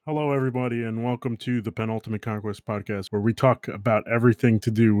Hello, everybody, and welcome to the Penultimate Conquest podcast, where we talk about everything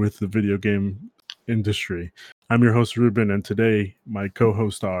to do with the video game industry. I'm your host, Ruben, and today my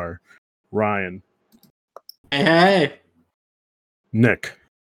co-hosts are Ryan. Hey. Nick.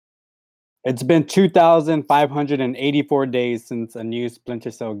 It's been 2,584 days since a new Splinter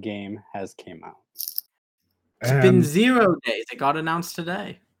Cell game has came out. It's been 0 days. It got announced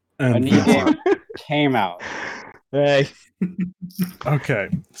today. A new game came out. Hey. Okay,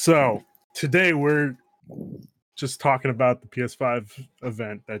 so today we're just talking about the PS5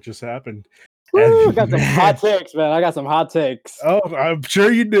 event that just happened. Woo, I got some hot takes, man. I got some hot takes. Oh, I'm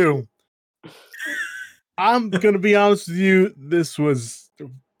sure you do. I'm going to be honest with you. This was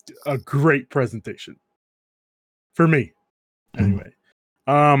a great presentation for me. Anyway,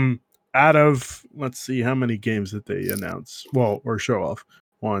 out of, let's see, how many games did they announce? Well, or show off.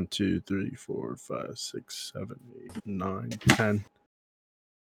 1, 2, 3, 4, 5, 6, 7, 8, 9, 10.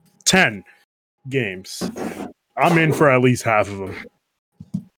 10 games. I'm in for at least half of them.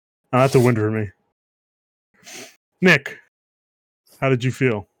 That's a win for me. Nick, how did you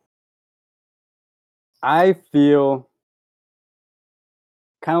feel? I feel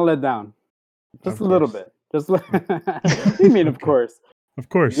kind of let down. Just a little bit. What do you mean, of course? Of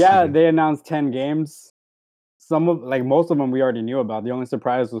course. Yeah, they announced 10 games. Most of them we already knew about. The only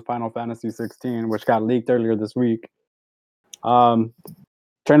surprise was Final Fantasy 16, which got leaked earlier this week. Turned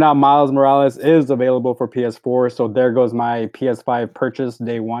out Miles Morales is available for PS4, so there goes my PS5 purchase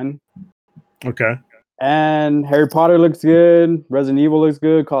day one. Okay. And Harry Potter looks good, Resident Evil looks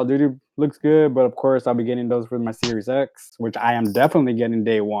good, Call of Duty looks good, but of course I'll be getting those for my Series X, which I am definitely getting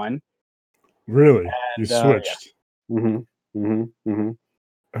day one. Really? You switched? Yeah.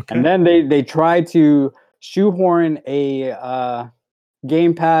 Okay. And then they tried to shoehorn a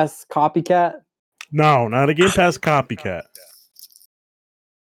Game Pass copycat. No, not a Game Pass copycat.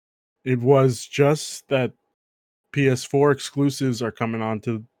 It was just that PS4 exclusives are coming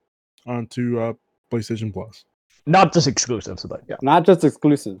onto PlayStation Plus. Not just exclusives, but yeah. Not just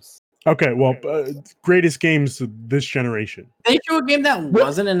exclusives. Okay, well, greatest games of this generation. They show a game that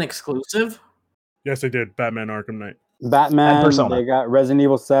wasn't an exclusive? Yes, they did. Batman Arkham Knight. Batman, and Persona. They got Resident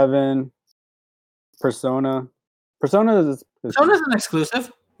Evil 7, Persona. Persona's an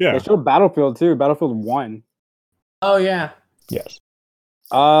exclusive? Yeah. They showed Battlefield too, Battlefield 1. Oh, yeah. Yes.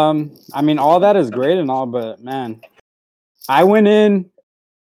 I mean, all that is great and all, but man, I went in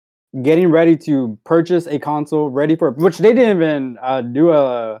getting ready to purchase a console, which they didn't even do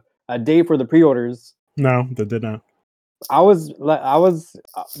a date for the pre-orders. No, they did not. I was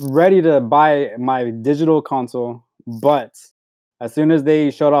ready to buy my digital console, but as soon as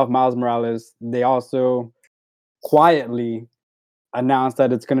they showed off Miles Morales, they also quietly announced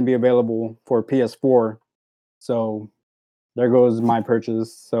that it's going to be available for PS4. So there goes my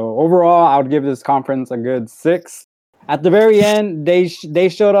purchase. So overall, I would give this conference a good 6. At the very end, they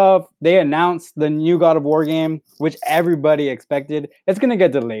showed off. They announced the new God of War game, which everybody expected. It's going to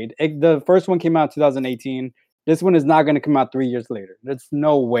get delayed. The first one came out in 2018. This one is not going to come out 3 years later. There's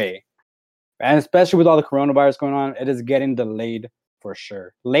no way. And especially with all the coronavirus going on, it is getting delayed for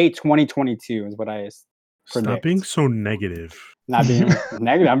sure. Late 2022 is what I predict. Stop being so negative. Not being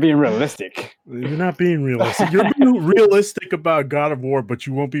negative. I'm being realistic. You're not being realistic. You're being realistic about God of War, but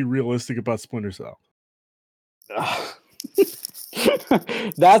you won't be realistic about Splinter Cell.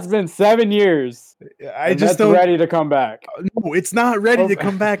 That's been 7 years. I just don't ready to come back. No, it's not ready to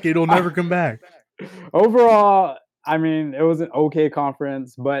come back. It'll never come back. Overall, I mean, it was an okay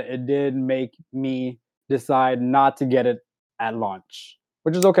conference, but it did make me decide not to get it at launch,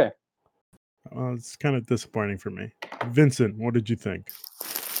 which is okay. It's kind of disappointing for me. Vincent, what did you think?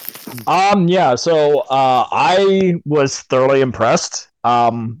 Yeah, so I was thoroughly impressed.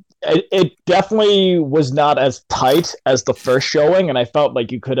 It definitely was not as tight as the first showing, and I felt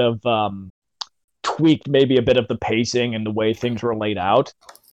like you could have tweaked maybe a bit of the pacing and the way things were laid out.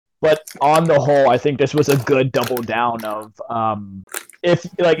 But on the whole, I think this was a good double down of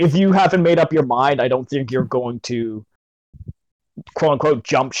if you haven't made up your mind, I don't think you're going to quote unquote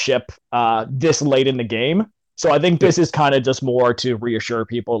jump ship this late in the game. So I think this is kind of just more to reassure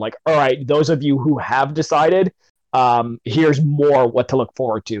people, like, all right, those of you who have decided, here's more what to look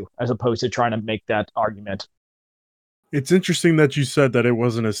forward to, as opposed to trying to make that argument. It's interesting that you said that it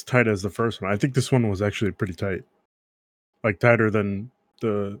wasn't as tight as the first one. I think this one was actually pretty tight, like tighter than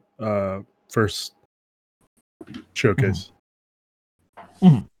the first showcase.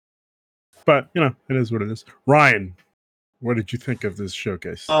 Mm-hmm. But it is what it is. Ryan, what did you think of this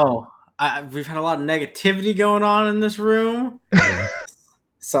showcase? Oh, we've had a lot of negativity going on in this room.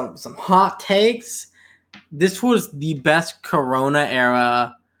 Some hot takes. This was the best Corona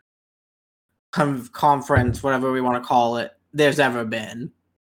era conference, whatever we want to call it, there's ever been.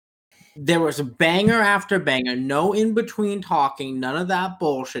 There was banger after banger, no in between talking, none of that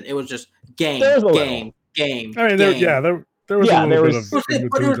bullshit. It was just game. I mean, there was a little bit of in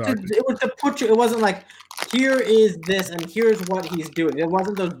between talking. It was to put you. It wasn't like, here is this and here's what he's doing. It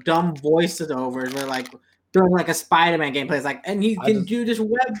wasn't those dumb voices overs where like doing like a Spider-Man gameplay. It's like, and he can do this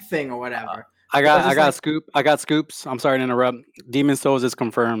web thing or whatever. I got scoops. I'm sorry to interrupt. Demon Souls is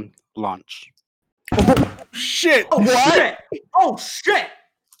confirmed launch. Oh shit! Oh what? Shit! Oh shit!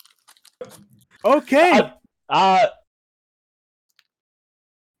 Okay. All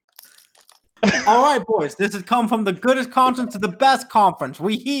right, boys. This has come from the goodest conference to the best conference.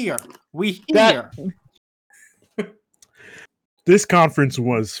 We here. This conference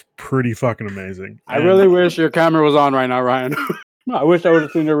was pretty fucking amazing. I really wish your camera was on right now, Ryan. I wish I would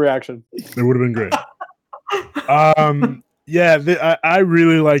have seen your reaction. It would have been great. I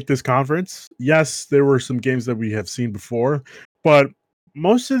really like this conference. Yes, there were some games that we have seen before, but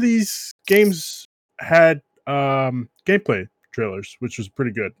most of these games had gameplay trailers, which was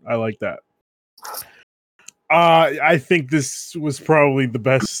pretty good. I like that. I think this was probably the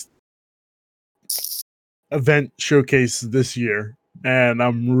best event showcase this year, and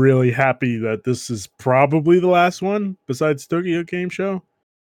I'm really happy that this is probably the last one besides Tokyo Game Show.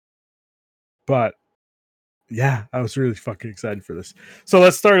 But yeah, I was really fucking excited for this. So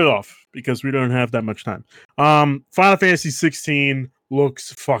let's start it off because we don't have that much time. Final Fantasy 16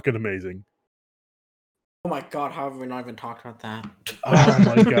 looks fucking amazing. Oh my god, how have we not even talked about that?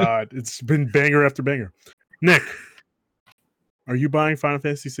 Oh my god, it's been banger after banger. Nick, are you buying Final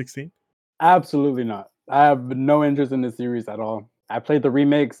Fantasy 16? Absolutely not. I have no interest in the series at all. I played the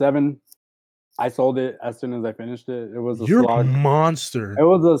remake 7. I sold it as soon as I finished it. It was a slog. Monster. It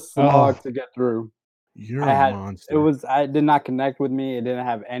was a slog to get through. You're a monster. I did not connect with me. It didn't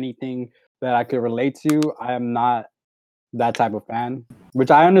have anything that I could relate to. I am not that type of fan, which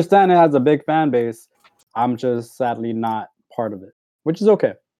I understand it has a big fan base. I'm just sadly not part of it, which is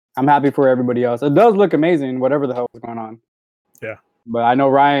okay. I'm happy for everybody else. It does look amazing, whatever the hell is going on. Yeah. But I know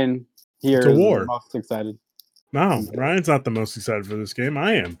Ryan here is war. the most excited. No, Ryan's not the most excited for this game.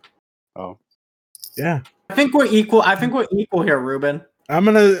 I am. Oh. Yeah. I think we're equal. Here, Ruben. I'm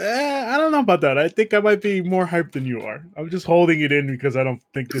gonna. I don't know about that. I think I might be more hyped than you are. I'm just holding it in because I don't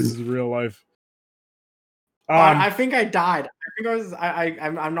think this is real life. I think I died. I think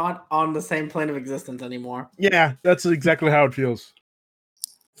I'm not on the same plane of existence anymore. Yeah, that's exactly how it feels.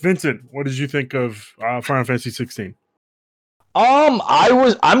 Vincent, what did you think of Final Fantasy 16?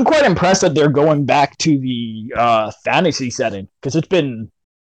 I'm quite impressed that they're going back to the fantasy setting because it's been.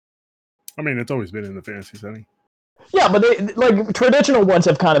 I mean, it's always been in the fantasy setting. Yeah, but they like traditional ones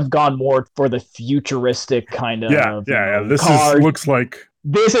have kind of gone more for the futuristic kind of. Yeah. This looks like.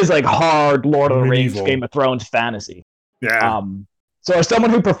 This is like hard Lord of the Rings, Game of Thrones fantasy. Yeah. So as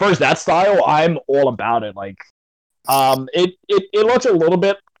someone who prefers that style, I'm all about it. Like, it looks a little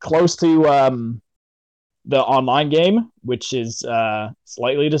bit close to the online game, which is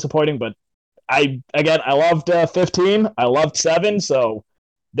slightly disappointing. But I loved 15. I loved 7. So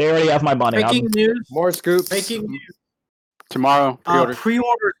they already have my money. Breaking news. More scoops. Breaking news. Tomorrow.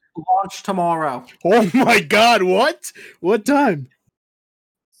 Pre-orders launch tomorrow. Oh my god! What? What time?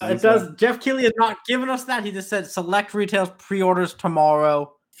 It does. Jeff Keighley has not given us that. He just said select retails pre-orders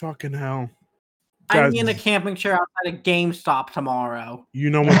tomorrow. Fucking hell! I'm in a camping chair outside of GameStop tomorrow. You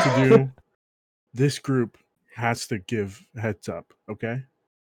know what to do. This group has to give heads up. Okay.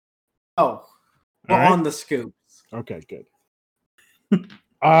 Oh, we're right? on the scoops. Okay, good.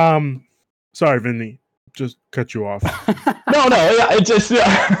 Sorry, Vinny. Just cut you off. No, it just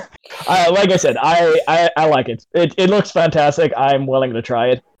like I said, I like it. It looks fantastic. I'm willing to try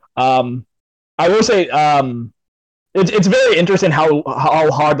it. I will say, it's very interesting how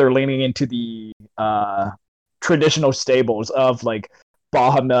hard they're leaning into the traditional stables of like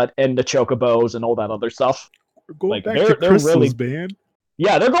Bahamut and the Chocobos and all that other stuff. We're going back to crystals, man.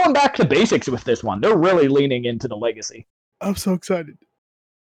 Yeah, they're going back to basics with this one. They're really leaning into the legacy. I'm so excited.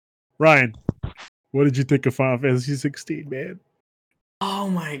 Ryan, what did you think of Final Fantasy 16, man? Oh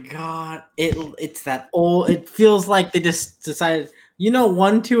my god. It's that old. It feels like they just decided,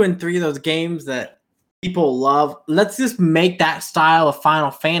 1, 2, and 3 of those games that people love. Let's just make that style of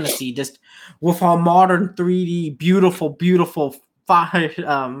Final Fantasy just with our modern 3D, beautiful Final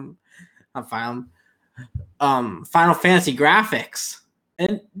Fantasy graphics.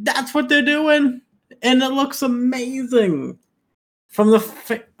 And that's what they're doing. And it looks amazing. From just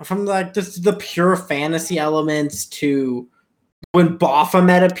the pure fantasy elements to when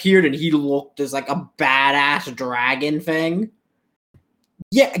Baphomet appeared and he looked as like a badass dragon thing.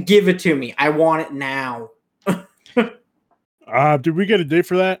 Yeah, give it to me. I want it now. Did we get a date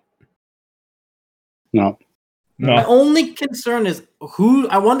for that? No. My only concern is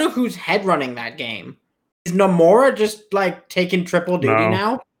I wonder who's head running that game. Is Nomura just like taking triple duty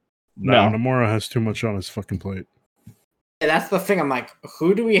now? No, Nomura has too much on his fucking plate. Yeah, that's the thing. I'm like,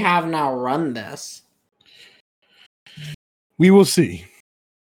 who do we have now run this? We will see.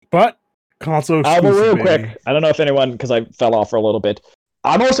 But console exclusive. But real baby. quick, I don't know if anyone, because I fell off for a little bit.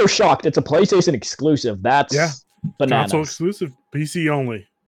 I'm also shocked. It's a PlayStation exclusive. That's bananas. Console exclusive, PC only.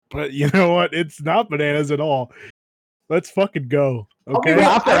 But you know what? It's not bananas at all. Let's fucking go. Okay.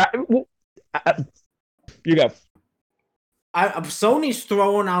 You go. Sony's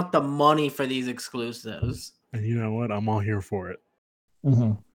throwing out the money for these exclusives. And you know what? I'm all here for it.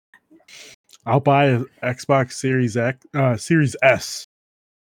 Mm-hmm. I'll buy an Xbox Series S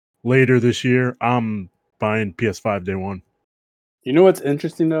later this year. I'm buying PS5 day one. You know what's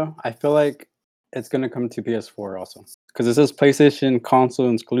interesting though? I feel like it's gonna come to PS4 also because it says PlayStation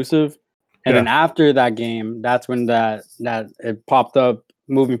console exclusive, and then after that game, that's when that it popped up.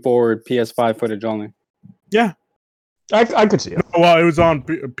 Moving forward, PS5 footage only. Yeah, I could see it. Well, it was on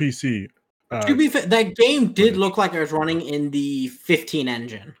PC. To be fair, that game did look like it was running in the 15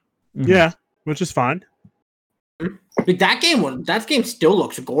 engine. Yeah, which is fine. But that game still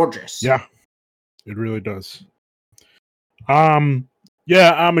looks gorgeous. Yeah, it really does.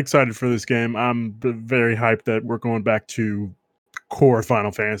 Yeah, I'm excited for this game. I'm very hyped that we're going back to core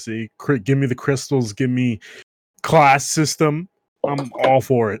Final Fantasy. Give me the crystals. Give me class system. I'm all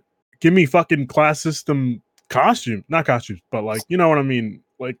for it. Give me fucking class system costume. Not costumes, but like, you know what I mean?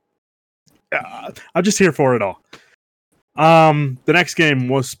 Like, I'm just here for it all. The next game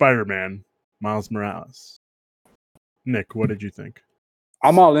was Spider-Man, Miles Morales. Nick, what did you think?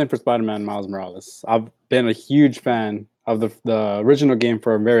 I'm all in for Spider-Man Miles Morales. I've been a huge fan of the original game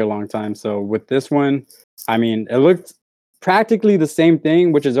for a very long time. So with this one, I mean, it looked practically the same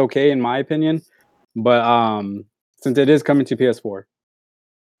thing, which is okay in my opinion. But since it is coming to PS4,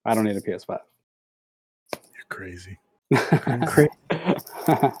 I don't need a PS5. You're crazy. Crazy.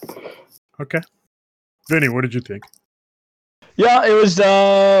 Okay. Vinny, what did you think? Yeah, it was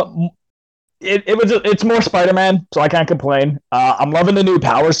it's more Spider-Man, so I can't complain. I'm loving the new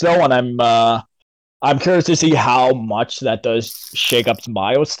powers though, and I'm curious to see how much that does shake up some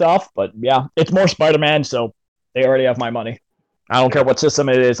bio stuff. But yeah, it's more Spider-Man, so they already have my money. I don't care what system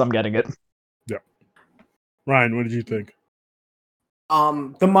it is, I'm getting it. Yeah. Ryan, what did you think?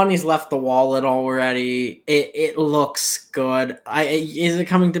 The money's left the wallet already. It looks good. Is it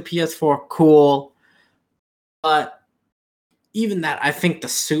coming to PS4? Cool. But even that, I think the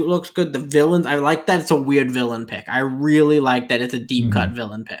suit looks good. The villains, I like that it's a weird villain pick. I really like that it's a deep cut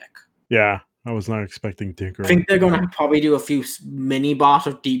villain pick. Yeah, I was not expecting Tinker. I think they're going to probably do a few mini boss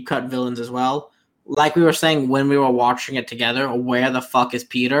of deep cut villains as well. Like we were saying when we were watching it together, where the fuck is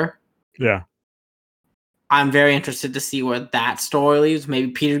Peter? Yeah. I'm very interested to see where that story leads.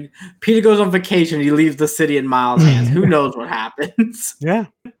 Maybe Peter goes on vacation. He leaves the city in Miles' hands. Who knows what happens? Yeah,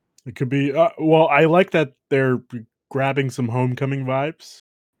 it could be. Well, I like that they're grabbing some homecoming vibes.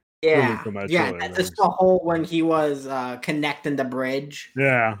 Yeah, that's the whole when he was connecting the bridge.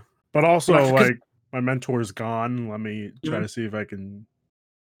 Yeah, but also like my mentor's gone. Let me try to see if I can,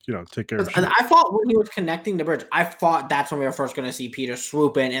 take care of shit. I thought when he was connecting the bridge, I thought that's when we were first going to see Peter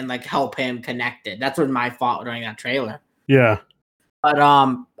swoop in and like help him connect it. That's what my thought during that trailer. Yeah, but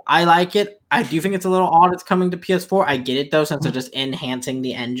I like it. I do think it's a little odd it's coming to PS4. I get it though, since they're just enhancing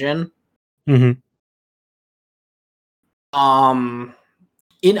the engine. Mm-hmm.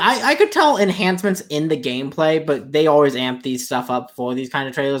 I could tell enhancements in the gameplay, but they always amp these stuff up for these kind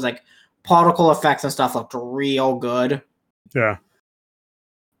of trailers. Like particle effects and stuff looked real good. Yeah.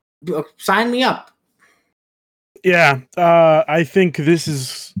 Sign me up. Yeah, I think this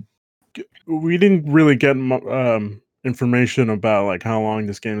is. We didn't really get information about like how long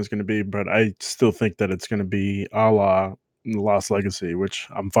this game is going to be, but I still think that it's going to be a la Lost Legacy, which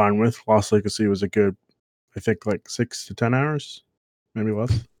I'm fine with. Lost Legacy was a good, I think, like 6 to 10 hours, maybe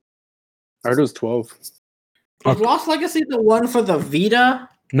less. I heard it was 12. Was Lost Legacy the one for the Vita?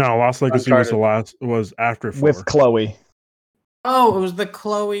 No, Lost Legacy was after 4. With Chloe. Oh, it was the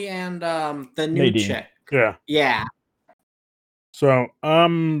Chloe and the new Nadine. chick. Yeah. So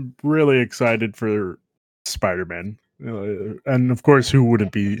I'm really excited for Spider-Man, and of course, who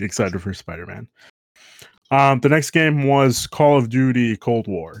wouldn't be excited for Spider-Man? The next game was Call of Duty Cold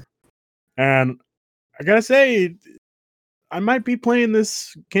War, and I gotta say, I might be playing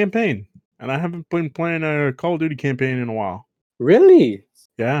this campaign, and I haven't been playing a Call of Duty campaign in a while. Really?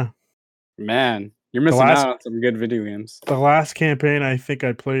 Yeah. Man, You're missing out on some good video games. The last campaign I think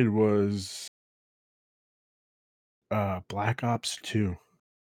I played was Black Ops 2.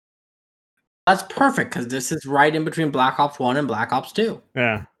 That's perfect because this is right in between Black Ops 1 and Black Ops 2.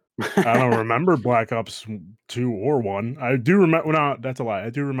 Yeah. I don't remember Black Ops 2 or 1. I do remember. No, that's a lie. I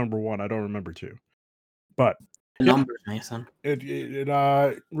do remember 1. I don't remember 2. But Numbers, Mason. It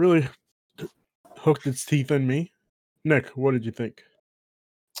really hooked its teeth in me. Nick, what did you think?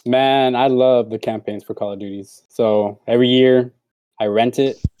 Man, I love the campaigns for Call of Duties. So every year I rent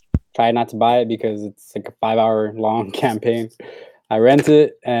it. Try not to buy it because it's like a 5-hour long campaign. I rent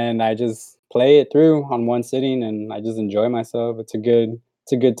it and I just play it through on one sitting, and I just enjoy myself. It's a good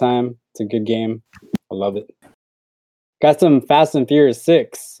time. It's a good game. I love it. Got some Fast and Furious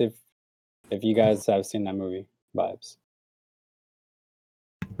 6 if you guys have seen that movie vibes.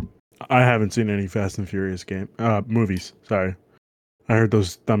 I haven't seen any Fast and Furious movies. Sorry. I heard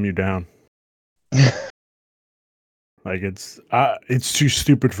those dumb you down. Like it's too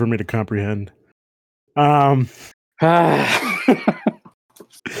stupid for me to comprehend.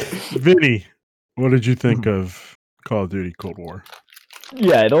 Vinny, what did you think of Call of Duty Cold War?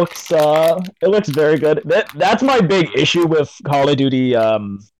 Yeah, it looks very good. That's my big issue with Call of Duty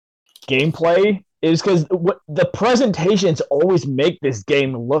gameplay is because the presentations always make this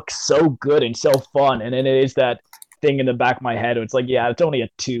game look so good and so fun, and then it is that thing in the back of my head. It's like, yeah, it's only a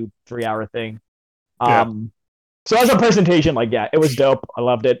 2-3 hour thing. So as a presentation, like, yeah, it was dope. I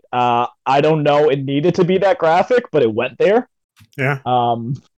loved it. I don't know it needed to be that graphic, but it went there. Yeah.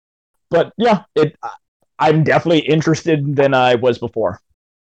 But yeah, I'm definitely interested than I was before.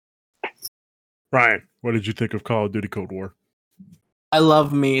 Ryan, what did you think of Call of Duty Cold War? I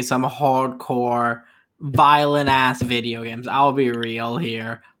love me some hardcore, violent ass video games. I'll be real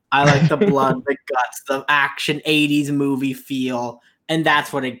here. I like the blood, the guts, the action 80s movie feel, and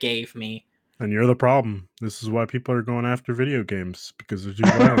that's what it gave me. And you're the problem. This is why people are going after video games, because they're too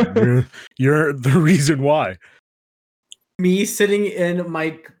violent. You're the reason why. Me sitting in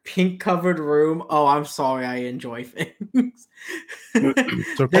my pink covered room. Oh, I'm sorry. I enjoy things. Okay.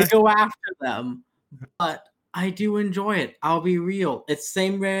 They go after them, but I do enjoy it. I'll be real. It's the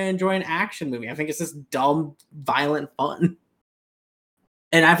same way I enjoy an action movie. I think it's just dumb, violent fun.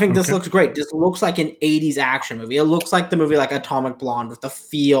 And I think this looks great. This looks like an 80s action movie. It looks like the movie like Atomic Blonde with the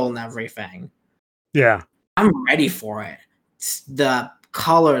feel and everything. Yeah. I'm ready for it. It's the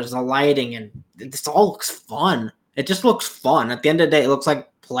colors, the lighting, and this all looks fun. It just looks fun. At the end of the day, it looks like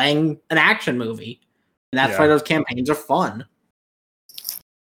playing an action movie. And that's why those campaigns are fun.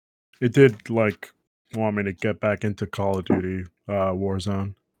 It did want me to get back into Call of Duty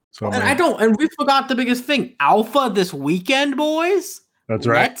Warzone. So and we forgot the biggest thing. Alpha this weekend, boys. That's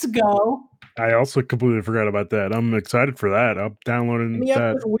right. Let's go. I also completely forgot about that. I'm excited for that. I'm downloading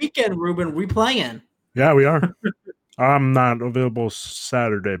that this weekend, Ruben. We playing? Yeah, we are. I'm not available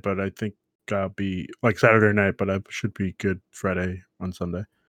Saturday, but I think I'll be Saturday night, but I should be good Friday on Sunday.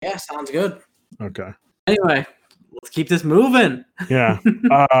 Yeah, sounds good. Okay. Anyway, let's keep this moving. Yeah.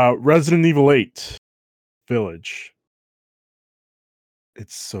 Resident Evil 8 Village.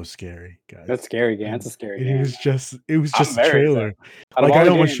 It's so scary, guys. That's scary game. That's a scary game. It was just a trailer. I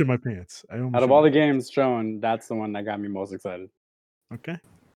almost shit my pants. Out of all the games shown, that's the one that got me most excited. Okay.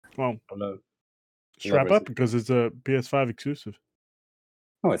 Well, strap up because it's a PS5 exclusive.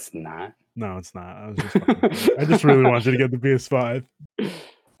 No, it's not. No, it's not. I just really wanted to get the PS5.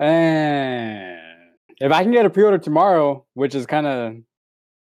 And if I can get a pre-order tomorrow, which is kind of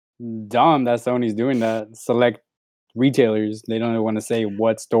dumb that Sony's doing that, select retailers. They don't want to say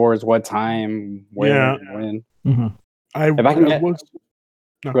what stores, what time, where, when. Mm-hmm.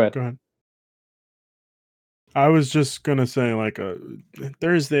 Go ahead. I was just gonna say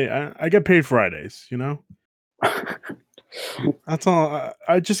Thursday. I get paid Fridays. That's all.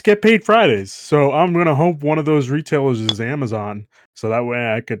 I just get paid Fridays, so I'm gonna hope one of those retailers is Amazon, so that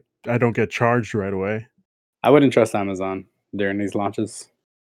way I don't get charged right away. I wouldn't trust Amazon during these launches.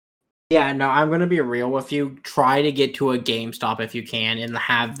 Yeah, no, I'm going to be real with you. Try to get to a GameStop if you can and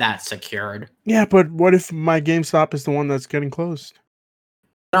have that secured. Yeah, but what if my GameStop is the one that's getting closed?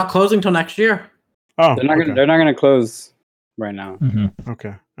 They're not closing till next year. Oh, they're not gonna close right now. Mm-hmm.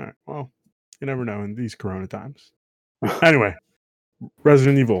 Okay, all right. Well, you never know in these Corona times. Anyway,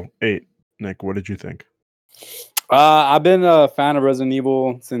 Resident Evil 8. Nick, what did you think? I've been a fan of Resident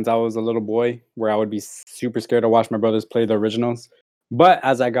Evil since I was a little boy, where I would be super scared to watch my brothers play the originals. But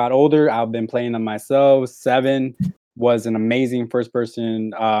as I got older, I've been playing them myself. 7 was an amazing first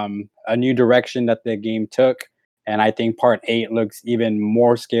person, a new direction that the game took. And I think part 8 looks even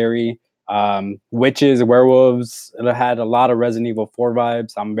more scary. Witches, werewolves, it had a lot of Resident Evil 4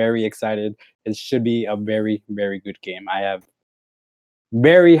 vibes. I'm very excited. it should be a very, very good game. I have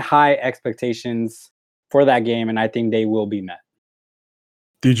very high expectations for that game, and I think they will be met.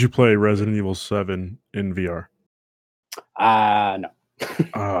 Did you play Resident Evil 7 in VR? No.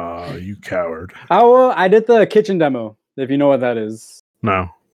 You coward. Oh, well, I did the kitchen demo, if you know what that is. No.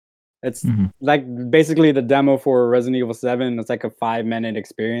 It's like basically the demo for Resident Evil 7. It's like a 5-minute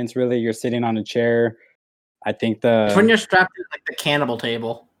experience, really. You're sitting on a chair. I think It's when you're strapped to like the cannibal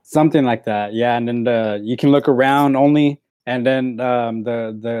table. something like that. Yeah, and then you can look around only, and then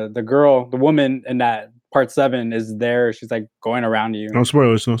the girl, the woman in that part 7 is there. She's like going around you. No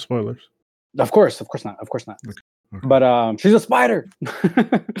spoilers. No spoilers. Of course not. Okay. But she's a spider.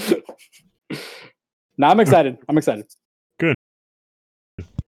 No, I'm excited. Good.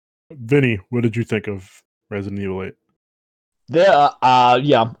 Vinny, what did you think of Resident Evil 8? Yeah,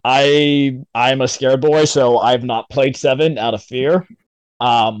 I'm a scared boy, so I've not played 7 out of fear.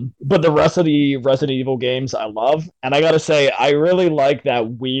 But the rest of the Resident Evil games I love, and I gotta say, I really like that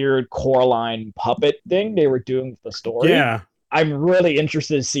weird Coraline puppet thing they were doing with the story. Yeah. I'm really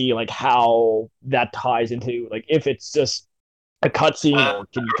interested to see like how that ties into like if it's just a cutscene or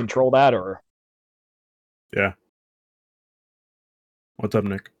can you control that or. Yeah. What's up,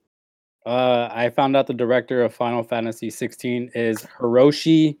 Nick? I found out the director of Final Fantasy 16 is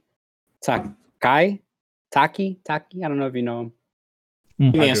Hiroshi Taki. I don't know if you know him.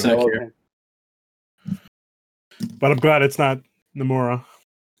 Give me a sec here. But I'm glad it's not Nomura.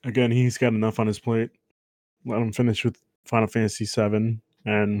 Again, he's got enough on his plate. Let him finish with Final Fantasy 7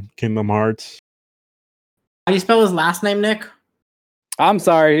 and Kingdom Hearts. How do you spell his last name, Nick? I'm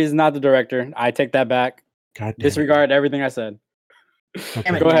sorry, he's not the director. I take that back. God damn Disregard everything I said.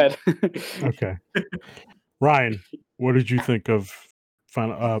 Okay. Go ahead. Okay. Ryan, what did you think of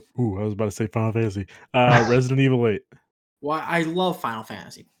Final I was about to say Final Fantasy. Resident Evil 8. Well, I love Final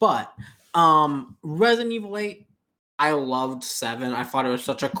Fantasy, but Resident Evil 8, I loved 7. I thought it was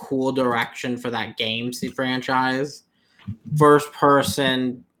such a cool direction for that game franchise. First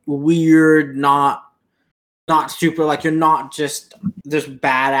person, weird, not super, like you're not just this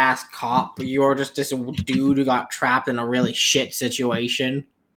badass cop, but you're just this dude who got trapped in a really shit situation.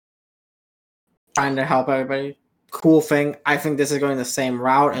 Trying to help everybody. Cool thing. I think this is going the same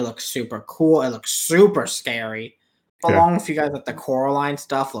route. It looks super cool. It looks super scary. Along with you guys with the Coraline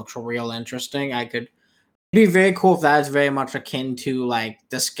stuff looks real interesting. It'd be very cool if that is very much akin to like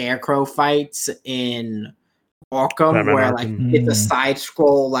the Scarecrow fights in Arkham, where like it's a side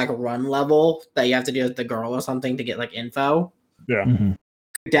scroll like run level that you have to do with the girl or something to get like info. Yeah.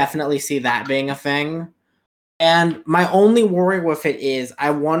 Definitely see that being a thing. And my only worry with it is I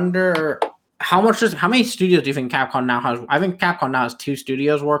wonder how many studios do you think Capcom now has? I think Capcom now has 2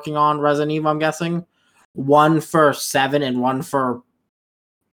 studios working on Resident Evil, I'm guessing. One for 7 and one for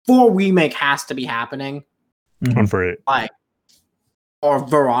 4 remake has to be happening. One for 8. Like, or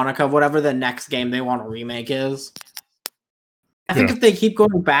Veronica, whatever the next game they want to remake is. I think if they keep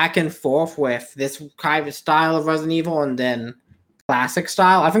going back and forth with this kind of style of Resident Evil and then classic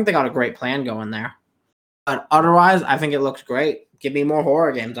style, I think they got a great plan going there. But otherwise, I think it looks great. Give me more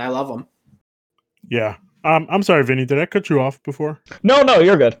horror games. I love them. Yeah. I'm sorry, Vinny. Did I cut you off before? No,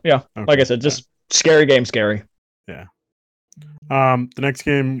 you're good. Yeah. Okay. Like I said, just scary game, scary. Yeah. The next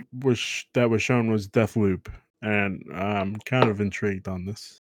game that was shown was Deathloop, and I'm kind of intrigued on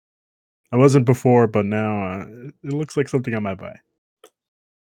this. I wasn't before, but now it looks like something I might buy.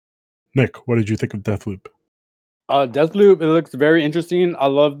 Nick, what did you think of Deathloop? Deathloop, it looks very interesting. I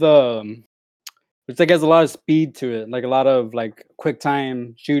love it's like has a lot of speed to it, like a lot of like quick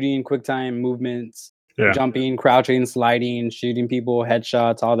time shooting, quick time movements, jumping, crouching, sliding, shooting people,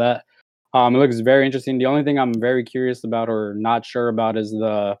 headshots, all that. It looks very interesting. The only thing I'm very curious about or not sure about is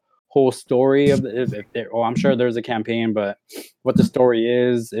the whole story of I'm sure there's a campaign, but what the story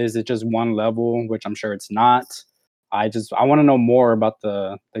is it just one level, which I'm sure it's not. I want to know more about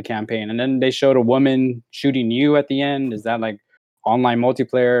the campaign. And then they showed a woman shooting you at the end. Is that like online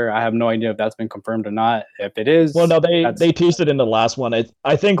multiplayer? I have no idea if that's been confirmed or not. If it is, well, no, they teased it in the last one.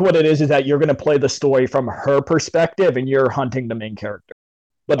 I think what it is that you're going to play the story from her perspective and you're hunting the main character.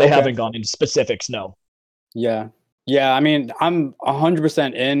 But they haven't gone into specifics, no. Yeah. I mean, I'm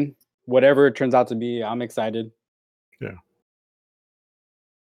 100% in. Whatever it turns out to be, I'm excited. Yeah.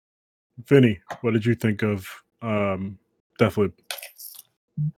 Vinny, what did you think of Deathloop?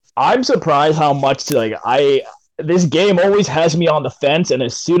 I'm surprised how much this game always has me on the fence, and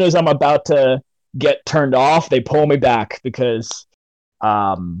as soon as I'm about to get turned off, they pull me back because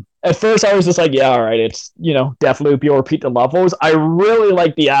at first I was just like, yeah, all right, it's, Deathloop, you'll repeat the levels. I really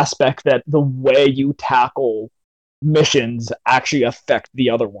like the aspect that the way you tackle missions actually affect the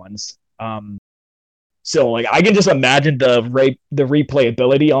other ones. So like I can just imagine the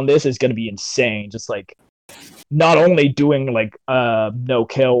replayability on this is going to be insane. Just like not only doing like no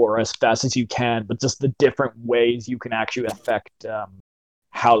kill or as fast as you can, but just the different ways you can actually affect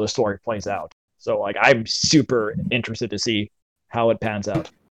how the story plays out. So like I'm super interested to see how it pans out.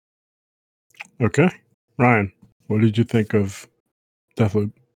 Okay, Ryan, what did you think of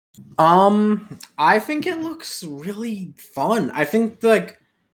Deathloop? I think it looks really fun. I think like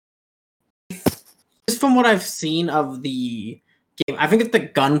just from what I've seen of the game, I think if the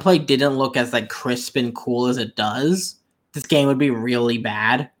gunplay didn't look as like crisp and cool as it does, this game would be really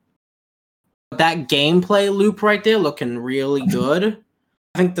bad. But that gameplay loop right there looking really good.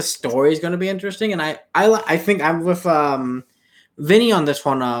 I think the story is going to be interesting, and I think I'm with Vinny on this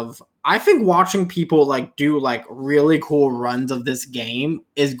one. I think watching people like do like really cool runs of this game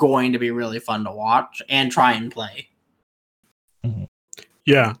is going to be really fun to watch and try and play.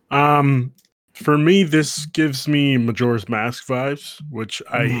 Yeah. For me, this gives me Majora's Mask vibes, which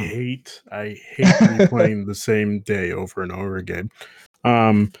I hate. I hate replaying the same day over and over again.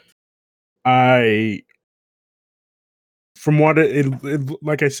 From what it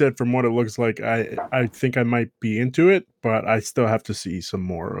like I said, from what it looks like, I think I might be into it, but I still have to see some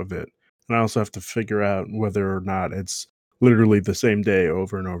more of it, and I also have to figure out whether or not it's literally the same day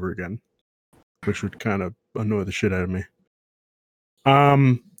over and over again, which would kind of annoy the shit out of me.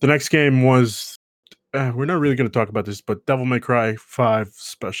 The next game was we're not really going to talk about this, but Devil May Cry 5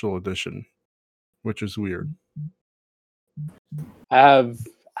 Special Edition, which is weird. I have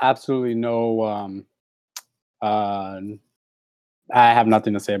absolutely no. I have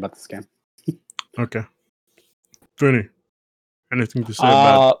nothing to say about this game. Okay, Vinny, anything to say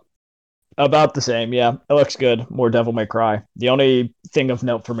about the same? Yeah, it looks good. More Devil May Cry. The only thing of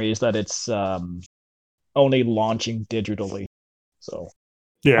note for me is that it's only launching digitally. So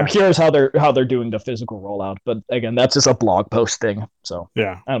yeah, I'm curious how they're doing the physical rollout. But again, that's just a blog post thing. So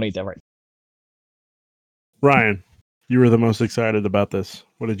yeah, I don't need that right now. Ryan, you were the most excited about this.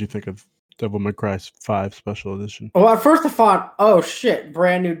 What did you think of Devil May Cry 5 Special Edition? Well, at first I thought, oh shit,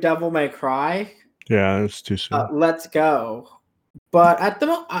 brand new Devil May Cry. Yeah, it's too soon. Let's go. But at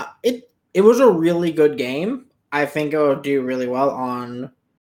the it was a really good game. I think it would do really well on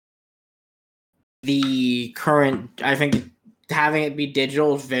the current. I think having it be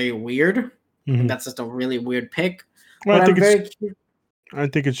digital is very weird. I think that's just a really weird pick. Well, but I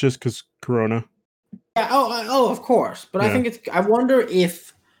think it's just because Corona. Yeah. Oh, of course. But I think I wonder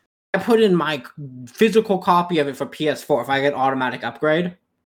if I put in my physical copy of it for PS4, if I get automatic upgrade.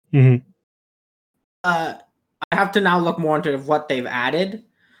 I have to now look more into what they've added.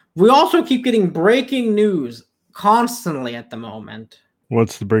 We also keep getting breaking news constantly at the moment.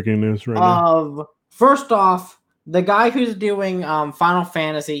 What's the breaking news right now? First off, the guy who's doing Final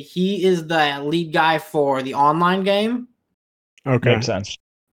Fantasy, he is the lead guy for the online game. Okay. Makes sense.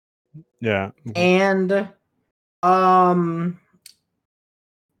 Yeah. And some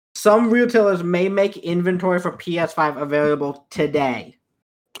retailers may make inventory for PS5 available today.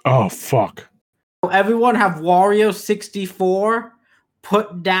 Oh, fuck. Everyone have Wario 64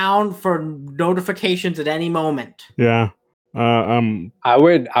 put down for notifications at any moment. Yeah. I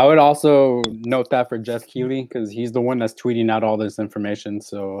would also note that for Jeff Keighley, because he's the one that's tweeting out all this information.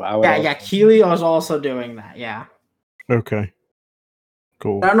 So I would Keighley was also doing that. Yeah. Okay.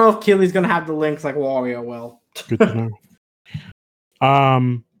 Cool. I don't know if Keighley's gonna have the links like Wario will. Good to know.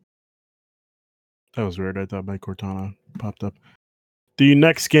 That was weird. I thought my Cortana popped up. The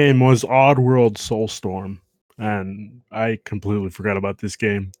next game was Oddworld Soulstorm, and I completely forgot about this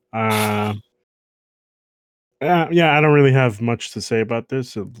game. Yeah, I don't really have much to say about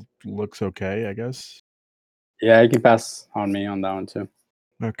this. It looks okay, I guess. Yeah, you can pass on me on that one too.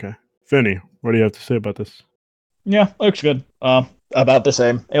 Okay. Finny, what do you have to say about this? Yeah, looks good. About the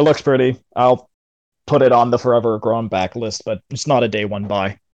same. It looks pretty. I'll put it on the forever growing back list, but it's not a day one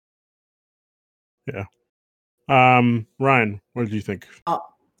buy. Yeah. Ryan, what did you think?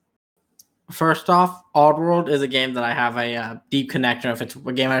 First off, Oddworld is a game that I have a deep connection with. It's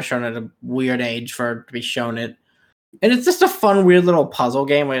a game I've shown at a weird age for it to be shown it. And it's just a fun, weird little puzzle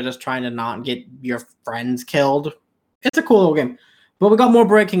game where you're just trying to not get your friends killed. It's a cool little game. But we got more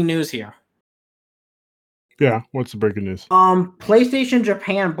breaking news here. Yeah, what's the breaking news? PlayStation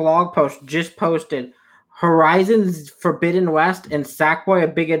Japan blog post just posted Horizon's Forbidden West and Sackboy: A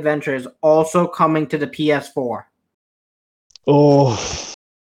Big Adventure is also coming to the PS4. Oh.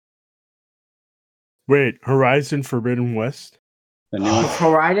 Wait, Horizon Forbidden West? The new one?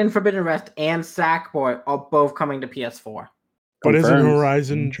 Horizon Forbidden West and Sackboy are both coming to PS4. But isn't Confirmed.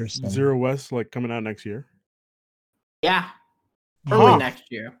 Horizon Zero West like coming out next year? Yeah. Early next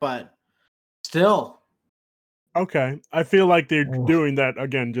year, but Still. Okay, I feel like they're doing that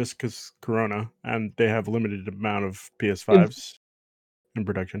again just because Corona, and they have limited amount of PS5s in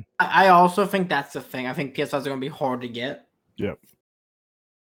production. I also think that's the thing. I think PS5s are going to be hard to get. Yep.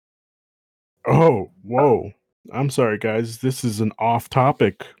 Oh, whoa! I'm sorry, guys. This is an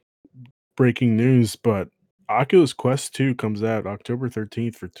off-topic breaking news, but Oculus Quest 2 comes out October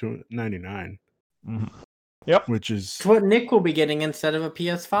 13th for $299. Mm-hmm. Yep. Which is It's what Nick will be getting instead of a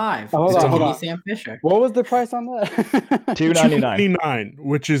PS5. Hold on. Sam Fisher. What was the price on that? $299,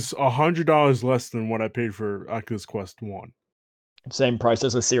 which is $100 less than what I paid for Oculus Quest 1. Same price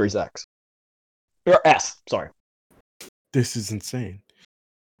as a Series X. Or S, sorry. This is insane.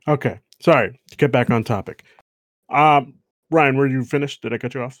 Okay, sorry. To get back on topic. Ryan, were you finished? Did I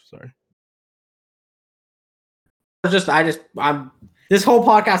cut you off? Sorry. This whole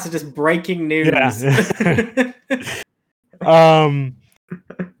podcast is just breaking news. Yeah. The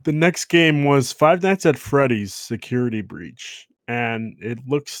next game was Five Nights at Freddy's Security Breach, and it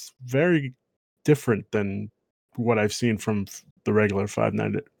looks very different than what I've seen from the regular Five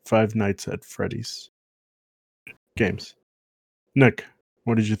Nights at Freddy's games. Nick,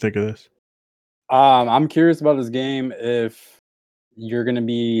 what did you think of this? I'm curious about this game if you're gonna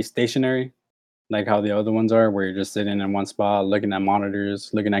be stationary, like how the other ones are, where you're just sitting in one spot, looking at monitors,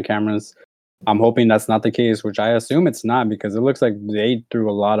 looking at cameras. I'm hoping that's not the case, which I assume it's not, because it looks like they threw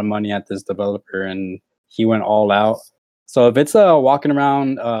a lot of money at this developer and he went all out. So if it's a walking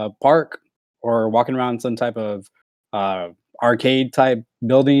around park or walking around some type of arcade type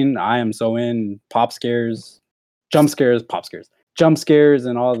building, I am so in. Jump scares,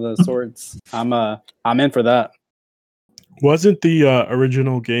 and all the sorts. I'm in for that. Wasn't the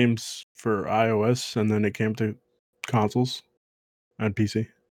original games for iOS and then it came to consoles and PC?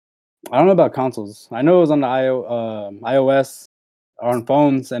 I don't know about consoles. I know it was on the iOS on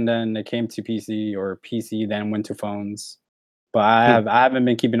phones, and then it came to PC, or PC then went to phones. But I haven't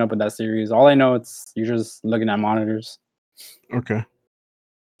been keeping up with that series. All I know it's you're just looking at monitors. Okay.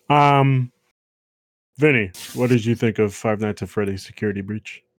 Vinny, what did you think of Five Nights at Freddy's Security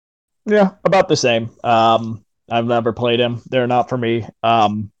Breach? Yeah, about the same. I've never played them. They're not for me.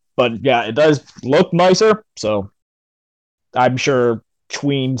 But yeah, it does look nicer, so I'm sure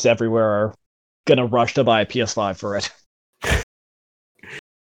tweens everywhere are gonna rush to buy a PS5 for it.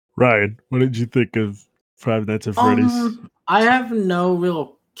 Ryan, what did you think of Five Nights at Freddy's? I have no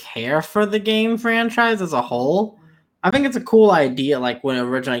real care for the game franchise as a whole. I think it's a cool idea. Like when it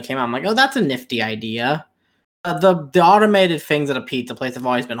originally came out, I'm like, oh, that's a nifty idea. The automated things at a pizza place have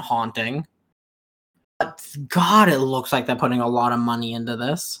always been haunting. But God, it looks like they're putting a lot of money into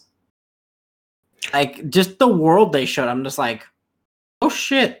this. Like just the world they showed, I'm just like, oh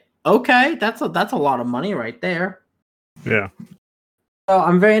shit. Okay, that's a lot of money right there. Yeah. So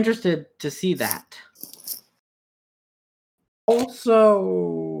I'm very interested to see that.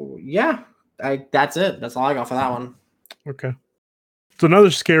 Also, yeah, that's it. That's all I got for that one. Okay. It's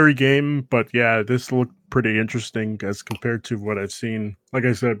another scary game, but yeah, this looked pretty interesting as compared to what I've seen. Like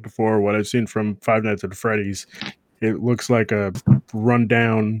I said before, what I've seen from Five Nights at Freddy's, it looks like a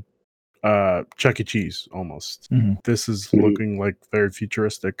rundown Chuck E. Cheese almost. Mm-hmm. This is looking like very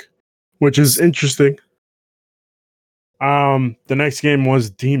futuristic, which is interesting. The next game was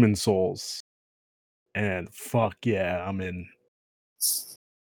Demon Souls. And fuck yeah, I'm in.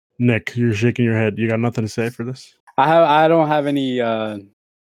 Nick, you're shaking your head. You got nothing to say for this? I don't have any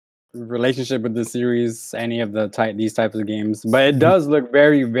relationship with this series, any of these types of games, but it does look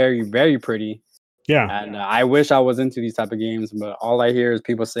very, very, very pretty. Yeah, and I wish I was into these type of games, but all I hear is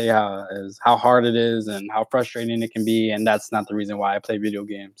people say how hard it is and how frustrating it can be, and that's not the reason why I play video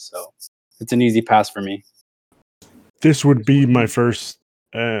games. So it's an easy pass for me. This would be my first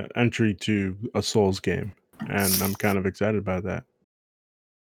entry to a Souls game, and I'm kind of excited about that.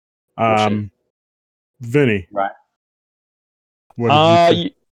 Vinny, right? What did you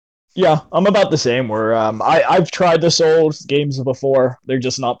think? Yeah, I'm about the same. Where I've tried the Souls games before; they're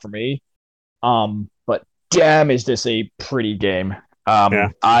just not for me. But damn, is this a pretty game? Yeah.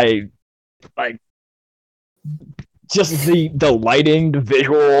 I just the lighting, the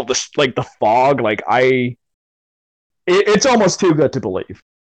visual, the fog. It's almost too good to believe.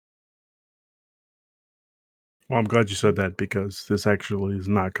 Well, I'm glad you said that because this actually is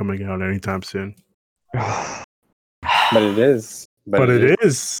not coming out anytime soon. But it is. But it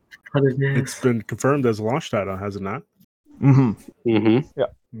is. It's been confirmed as a launch title, has it not? Mm-hmm. Mm-hmm. Yeah.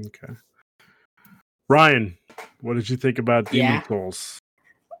 Okay. Ryan, what did you think about Demon Souls?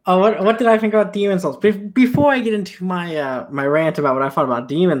 Oh, what did I think about Demon Souls? Before I get into my my rant about what I thought about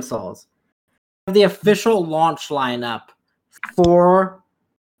Demon Souls, the official launch lineup for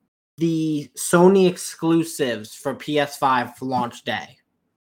the Sony exclusives for PS5 for launch day.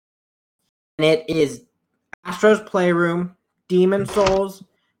 And it is Astro's Playroom, Demon Souls,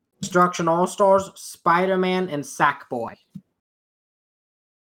 Destruction All-Stars, Spider-Man, and Sackboy.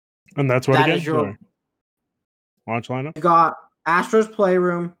 And that's what That again? is your Sorry. Launch lineup? You got Astro's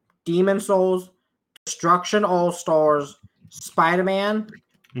Playroom, Demon Souls, Destruction All-Stars, Spider-Man,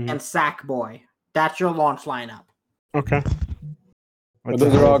 and Sackboy. That's your launch lineup. Okay. But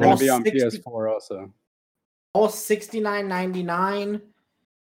those are all going All to be on 60 PS4 also. All $69.99.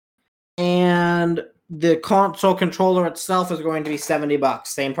 And the console controller itself is going to be $70.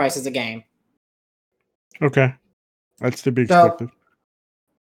 Same price as the game. Okay. That's to be So, expected.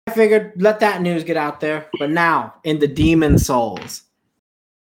 I figured let that news get out there. But now, in the Demon Souls.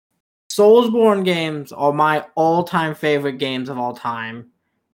 Soulsborne games are my all-time favorite games of all time.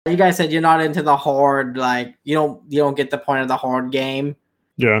 You guys said you're not into the horde, like you don't get the point of the horde game.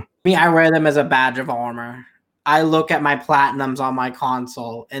 Yeah. Me, I wear them as a badge of honor. I look at my platinums on my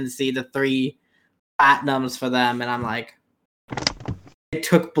console and see the 3 platinums for them, and I'm like, it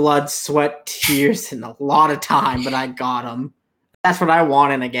took blood, sweat, tears, and a lot of time, but I got them. That's what I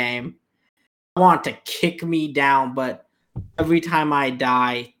want in a game. I want it to kick me down, but every time I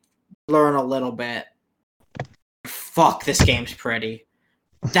die, learn a little bit. Fuck, this game's pretty.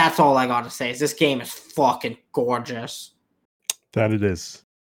 That's all I gotta say. Is this game is fucking gorgeous. That it is.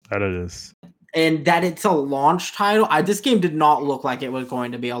 That it is. And that it's a launch title. This game did not look like it was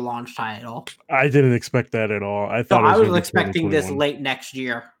going to be a launch title. I didn't expect that at all. I thought I was gonna be expecting this 2021. late next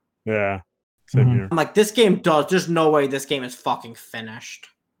year. Yeah. Same here. I'm like, this game there's no way this game is fucking finished.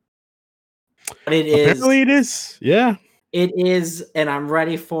 But it is. Apparently it is. Yeah. It is, and I'm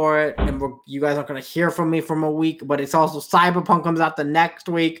ready for it. And you guys aren't going to hear from me from a week, but it's also Cyberpunk comes out the next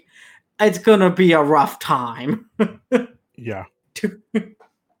week. It's going to be a rough time. Yeah. The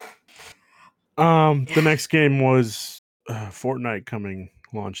next game was Fortnite coming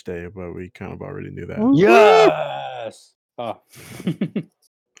launch day, but we kind of already knew that. Yes. Oh.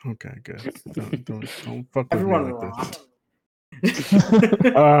 Okay, good. Don't fuck with Everyone me like rocked.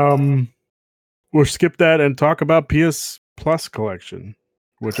 this. We'll skip that and talk about PS Plus collection,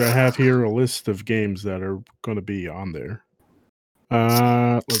 which I have here a list of games that are going to be on there.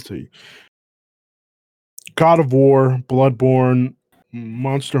 Let's see. God of War, Bloodborne,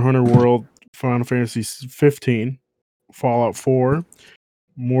 Monster Hunter World, Final Fantasy 15, Fallout 4,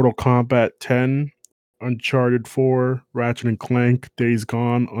 Mortal Kombat 10, Uncharted 4, Ratchet and Clank, Days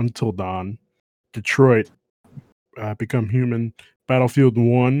Gone, Until Dawn, Detroit, Become Human, Battlefield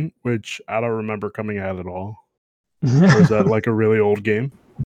 1, which I don't remember coming out at all. Or is that like a really old game?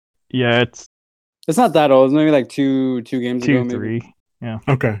 Yeah, it's not that old. It's maybe like two games ago, 2, maybe. 3. Yeah.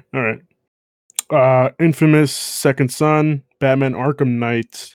 Okay, all right. Infamous, Second Son, Batman Arkham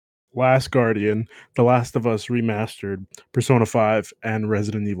Knight, Last Guardian, The Last of Us Remastered, Persona 5, and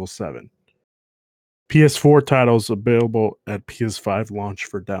Resident Evil 7. PS4 titles available at PS5 launch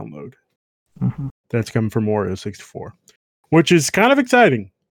for download. Mm-hmm. That's coming from Mario 64, which is kind of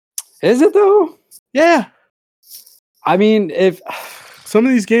exciting. Is it though? Yeah. I mean, if Some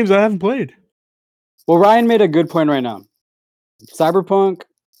of these games I haven't played. well, Ryan made a good point right now. Cyberpunk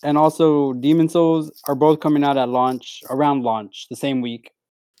and also Demon Souls are both coming out at around launch, the same week.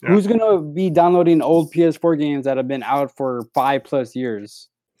 Yeah. Who's gonna be downloading old PS4 games that have been out for 5+ years?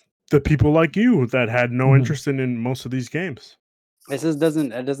 The people like you that had no interest in most of these games. It just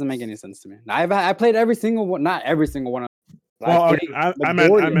doesn't make any sense to me. I played every single one, not every single one. Well,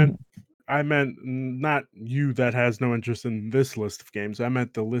 Majority. I meant not you that has no interest in this list of games. I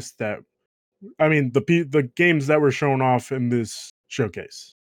meant the list that, I mean, the games that were shown off in this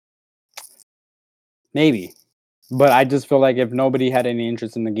showcase. Maybe, but I just feel like if nobody had any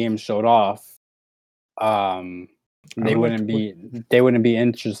interest in the game showed off, they wouldn't be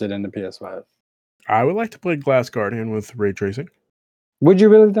interested in the PS5. I would like to play Glass Guardian with ray tracing. Would you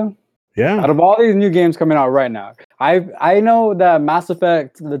really though? Yeah. Out of all these new games coming out right now, I know that Mass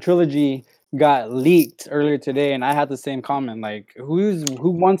Effect the trilogy got leaked earlier today, and I had the same comment. Like, who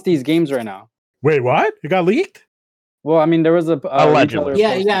wants these games right now? Wait, what? It got leaked? Well, I mean, there was a Allegedly.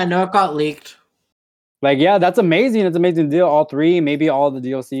 Yeah, no, it got leaked. Like, yeah, that's amazing. It's an amazing deal. All 3, maybe all the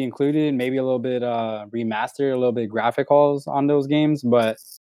DLC included, maybe a little bit remastered, a little bit graphic hauls on those games. But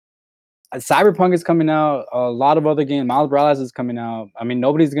Cyberpunk is coming out. A lot of other games. Miles Morales is coming out. I mean,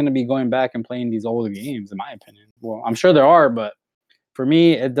 nobody's going to be going back and playing these old games, in my opinion. Well, I'm sure there are, but for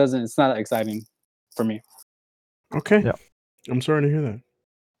me, it's not exciting for me. Okay. Yeah. I'm sorry to hear that.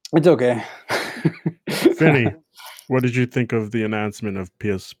 It's okay. Finny, what did you think of the announcement of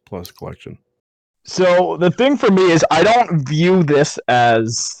PS Plus collection? So the thing for me is I don't view this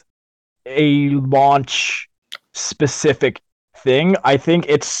as a launch specific thing. I think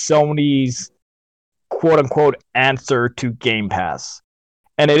it's Sony's quote unquote answer to Game Pass.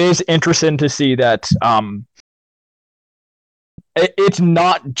 And it is interesting to see that it's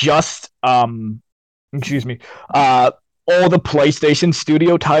not just excuse me, all the PlayStation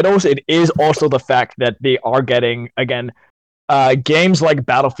Studio titles. It is also the fact that they are getting again games like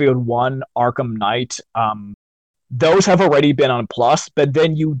Battlefield 1, Arkham Knight. Those have already been on Plus, but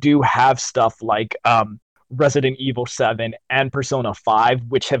then you do have stuff like Resident Evil 7 and Persona 5,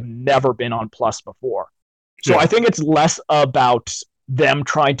 which have never been on Plus before. So I think it's less about them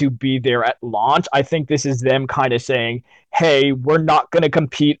trying to be there at launch. I think this is them kind of saying, hey, we're not going to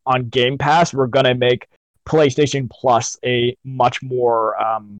compete on Game Pass. We're going to make PlayStation Plus a much more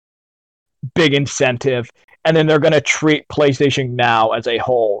big incentive. And then they're going to treat PlayStation Now as a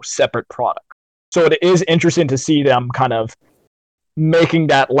whole separate product. So it is interesting to see them kind of making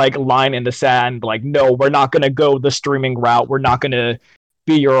that like line in the sand, like, no, we're not going to go the streaming route. We're not going to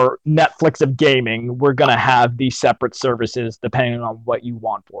be your Netflix of gaming. We're going to have these separate services depending on what you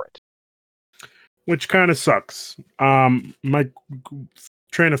want for it. Which kind of sucks. My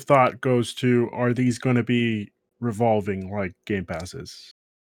train of thought goes to, are these going to be revolving like Game Passes?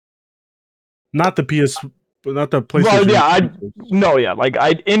 Not the PlayStation. Well,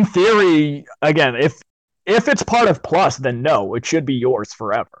 yeah, in theory, again, if it's part of Plus, then no, it should be yours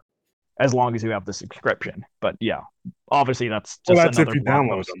forever, as long as you have the subscription. But yeah, obviously that's just that's another if you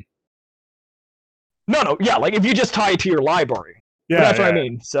download them. No, yeah, like if you just tie it to your library. Yeah, but that's what I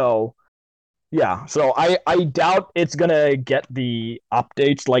mean. So yeah, so I doubt it's gonna get the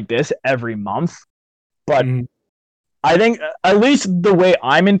updates like this every month, but. I think, at least the way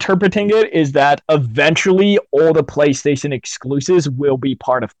I'm interpreting it, is that eventually all the PlayStation exclusives will be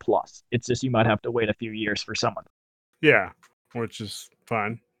part of Plus. It's just you might have to wait a few years for some of them. Yeah, which is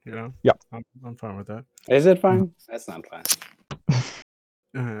fine. You know. Yeah, I'm fine with that. Is it fine? That's not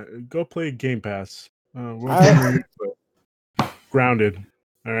fine. Go play Game Pass. Grounded.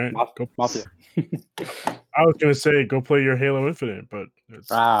 All right. Mafia. I was gonna say go play your Halo Infinite, but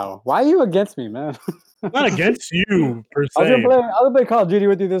wow, why are you against me, man? Not against you per se. I was gonna play Call of Duty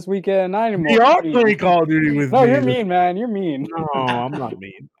with you this weekend. Not anymore. You are playing Call of Duty with me. No, you're mean, man. You're mean. No, I'm not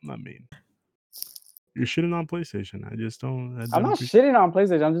mean. You're shitting on PlayStation. I just don't. I'm not shitting on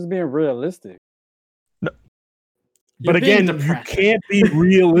PlayStation. I'm just being realistic. No. But again, you can't be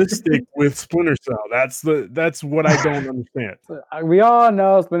realistic with Splinter Cell. That's what I don't understand. We all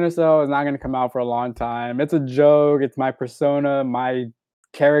know Splinter Cell is not going to come out for a long time. It's a joke. It's my persona, my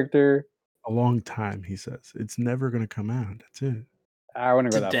character. A long time, he says. It's never going to come out. That's it. I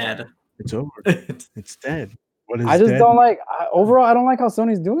wouldn't go that dead. far. It's over. It's dead. What is I just dead? don't like. Overall, I don't like how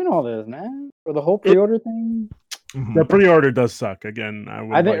Sony's doing all this, man. For the whole pre-order thing. The pre-order does suck. Again,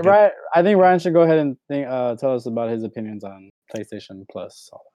 I think Ryan should go ahead and tell us about his opinions on PlayStation Plus.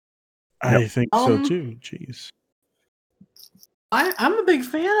 I think so too. Jeez. I'm a big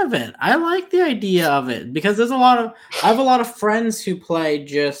fan of it. I like the idea of it because I have a lot of friends who play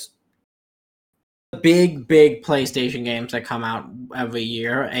just big PlayStation games that come out every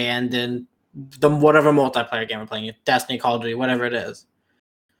year, and then whatever multiplayer game we're playing, Destiny, Call of Duty, whatever it is.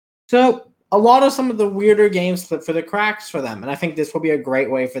 So a lot of some of the weirder games slip for the cracks for them, and I think this will be a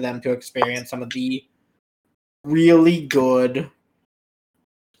great way for them to experience some of the really good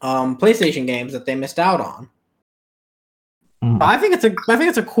PlayStation games that they missed out on. But I think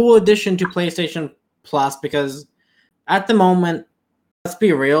it's a cool addition to PlayStation Plus because at the moment, let's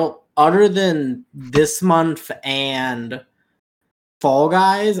be real, other than this month and Fall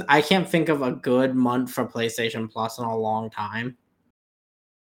Guys, I can't think of a good month for PlayStation Plus in a long time.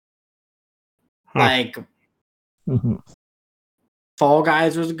 Like, Fall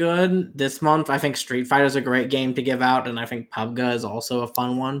Guys was good this month. I think Street Fighter is a great game to give out, and I think PUBG is also a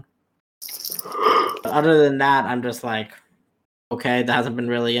fun one. But other than that, I'm just like, okay, there hasn't been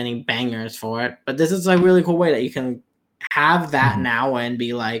really any bangers for it. But this is a really cool way that you can have that now and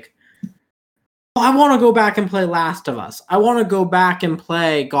be like, oh, I want to go back and play Last of Us. I want to go back and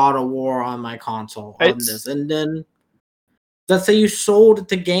play God of War on my console on this. And then let's say you sold it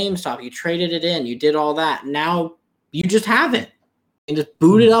to GameStop, you traded it in, you did all that. Now you just have it. And just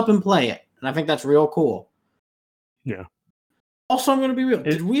boot it up and play it. And I think that's real cool. Yeah. Also, I'm going to be real.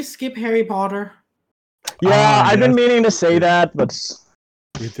 Did we skip Harry Potter? Yeah, I've been meaning to say that, but...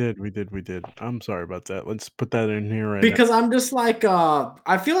 We did. I'm sorry about that. Let's put that in here right because now. I'm just like,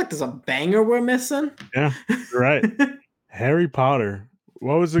 I feel like there's a banger we're missing. Yeah, you're right. Harry Potter.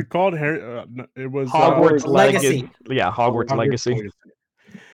 What was it called? It was Hogwarts Legacy. Yeah, Hogwarts Legacy.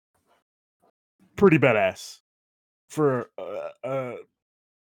 Pretty badass for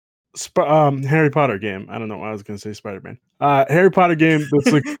Harry Potter game. I don't know why I was gonna say Spider-Man. Harry Potter game.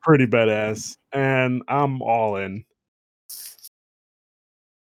 This looks pretty badass, and I'm all in.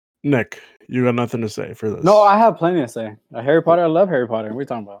 Nick, you got nothing to say for this? No, I have plenty to say. Harry Potter. I love Harry Potter. What are you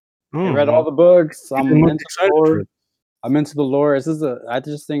talking about? I read all well, the books. you I'm can look into the excited for lore. it. I'm into the lore. I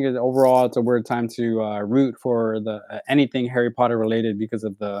just think that overall it's a weird time to root for the anything Harry Potter related because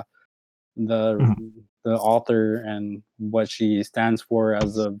of the author and what she stands for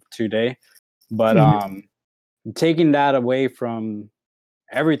as of today. But taking that away from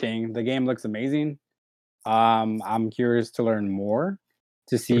everything, the game looks amazing. I'm curious to learn more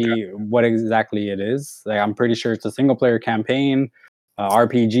to see what exactly it is. Like, I'm pretty sure it's a single player campaign,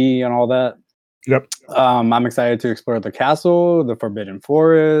 RPG, and all that. Yep. I'm excited to explore the castle, the Forbidden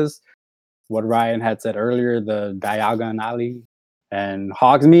Forest, what Ryan had said earlier, the Diagon Alley, and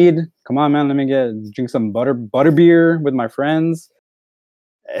Hogsmeade. Come on, man, let me drink some butterbeer with my friends.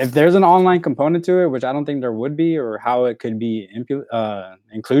 If there's an online component to it, which I don't think there would be, or how it could be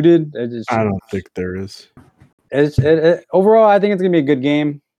included, I don't think there is. Overall, I think it's gonna be a good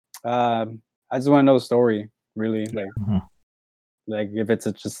game. I just want to know the story, really. Like if it's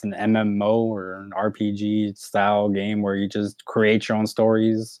just an MMO or an RPG style game where you just create your own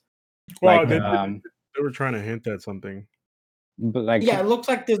stories. Well, they were trying to hint at something. But like, yeah, it looks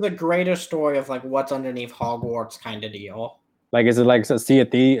like there's a greater story of like what's underneath Hogwarts kind of deal. Like, is it like a Sea of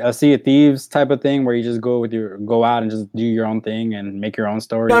Thieves type of thing where you just go out and just do your own thing and make your own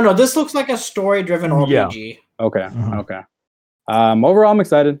story? No, this looks like a story-driven RPG. Okay. Okay. Overall, I'm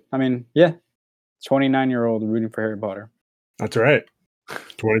excited. I mean, 29-year-old rooting for Harry Potter. That's right.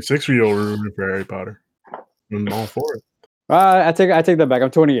 26-year-old rooting for Harry Potter. I'm all for it. I take that back. I'm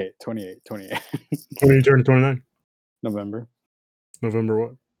 28. 28. When are you turning 29? November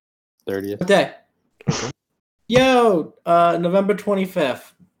what? 30th. Okay. Yo, November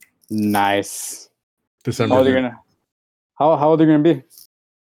 25th. Nice. December. How old are you gonna be?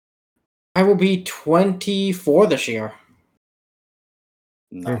 I will be 24 this year.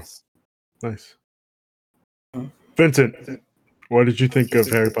 Nice. Nice. Vincent, what did you think of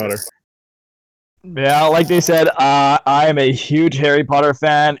Harry Potter? Yeah, like they said, I am a huge Harry Potter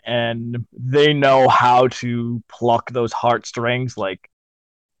fan, and they know how to pluck those heartstrings. Like,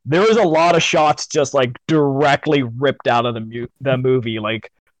 there was a lot of shots just like directly ripped out of the movie,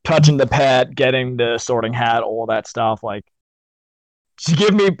 like touching the pet, getting the Sorting Hat, all that stuff. Like, just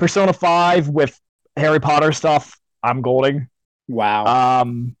give me Persona 5 with Harry Potter stuff. I'm golden. Wow.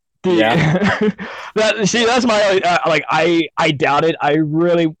 That's my I doubt it.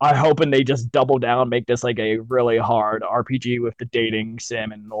 I'm hoping they just double down, make this like a really hard RPG with the dating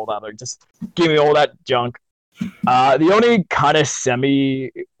sim and all that. Like, just give me all that junk. The only kind of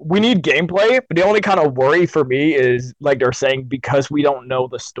we need gameplay, but the only kind of worry for me is, like they're saying, because we don't know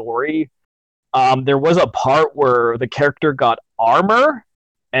the story. There was a part where the character got armor,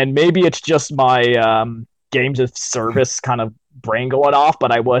 and maybe it's just my games of service kind of brain going off, but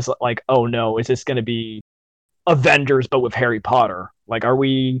I was like, oh no, is this going to be Avengers but with Harry Potter? Like, are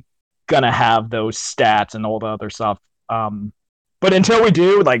we going to have those stats and all the other stuff? But until we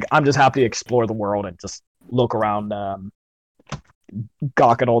do, like, I'm just happy to explore the world and just look around,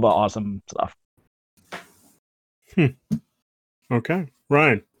 gawk at all the awesome stuff. Okay.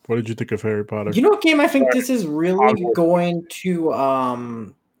 Ryan, what did you think of Harry Potter? You know what game I think this is really going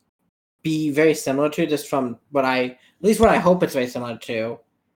to be very similar to, just from what I hope it's very similar to?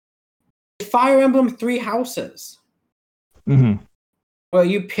 Fire Emblem 3 Houses. Mm-hmm. Where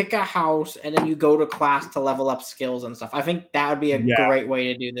you pick a house and then you go to class to level up skills and stuff. I think that would be a great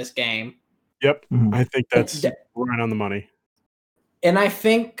way to do this game. Yep. I think that's right on the money. And I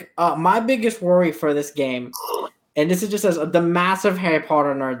think my biggest worry for this game, and this is just as the massive Harry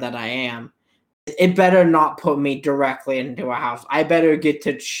Potter nerd that I am, it better not put me directly into a house. I better get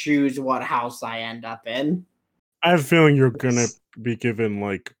to choose what house I end up in. I have a feeling you're going to be given,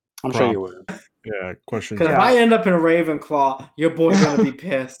 like, I'm sure you will. Yeah, questions. Because if I end up in a Ravenclaw, your boy's going to be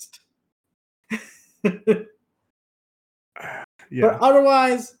pissed. But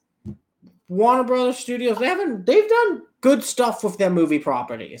otherwise, Warner Brothers Studios, they've done good stuff with their movie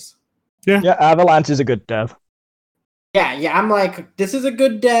properties. Yeah, Avalanche is a good dev. Yeah, I'm like, this is a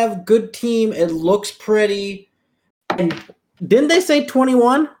good dev, good team. It looks pretty. And didn't they say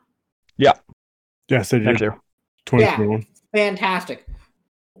 21? Yeah. Yes, they did. 2021. Yeah, fantastic.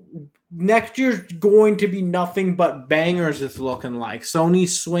 Next year's going to be nothing but bangers, it's looking like.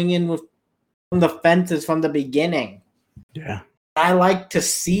 Sony's swinging from the fences from the beginning. Yeah. I like to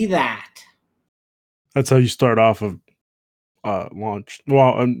see that. That's how you start off of launch.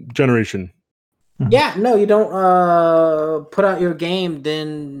 Well, generation. Yeah, no, you don't put out your game,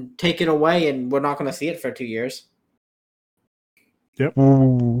 then take it away, and we're not going to see it for 2 years. Yep.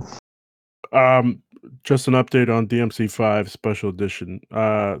 Ooh. Just an update on DMC5 Special Edition.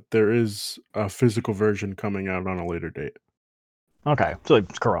 There is a physical version coming out on a later date. Okay, so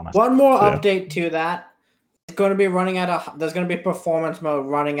it's Corona. One more Yeah. update to that. It's going to be running at there's going to be performance mode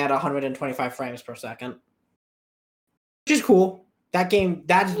running at 125 frames per second. Which is cool. That game,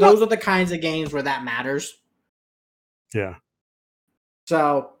 those are the kinds of games where that matters. Yeah.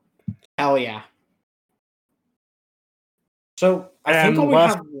 So, hell yeah. So, I And think all we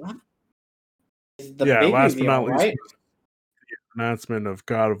last- have left is the Yeah, big last but reveal, not least, right? the announcement of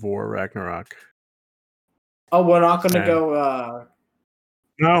God of War Ragnarok. Oh, we're not going to And- go...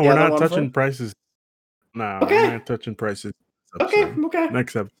 No, The we're other not one touching first? prices. No, Okay. we're not touching prices. this Okay, episode. okay.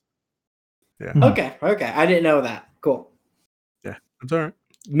 Next episode. Yeah, Okay. I didn't know that. Cool. that's all right.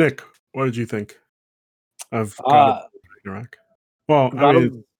 Nick, what did you think of God of War Ragnarok? Well, I God mean,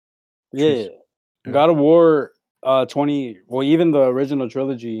 of, yeah, choose- yeah. God of War 20. Well, even the original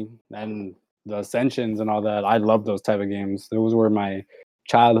trilogy and the Ascensions and all that. I love those type of games. Those were my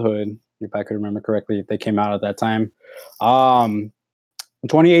childhood, if I could remember correctly. If they came out at that time,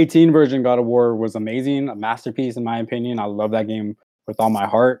 2018 version God of War was amazing, a masterpiece in my opinion. I love that game with all my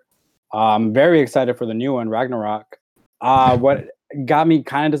heart. I'm very excited for the new one, Ragnarok. What got me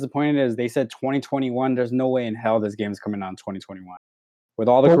kind of disappointed is they said 2021. There's no way in hell this game is coming out in 2021. With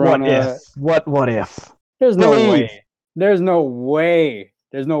all the But corona, what if? there's no Believe. way. There's no way.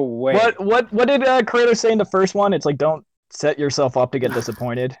 There's no way. What did Kratos say in the first one? It's like, don't set yourself up to get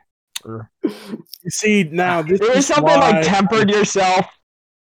disappointed. Or see, now this there is is something why like tempered yourself.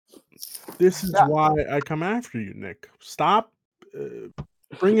 This is why I come after you, Nick. Stop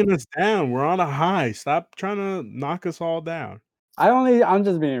bringing us down. We're on a high. Stop trying to knock us all down. I'm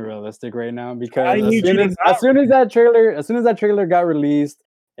just being realistic right now I because need you to not as soon as that trailer got released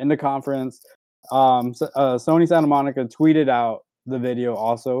in the conference, Sony Santa Monica tweeted out the video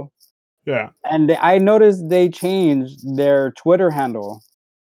also, Yeah. and I noticed they changed their Twitter handle.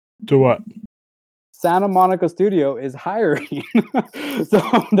 To what? Santa Monica Studio is hiring,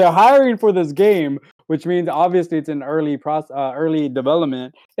 so they're hiring for this game, which means obviously it's in early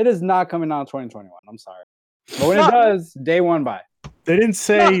development. It is not coming out in 2021. I'm sorry, but when it does, day one buy. They didn't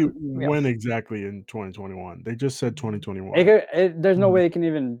say when exactly in 2021. They just said 2021. There's no way it can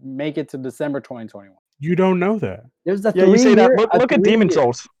even make it to December 2021. You don't know that. There's a Yeah, you say that. 3 year. Look at Demon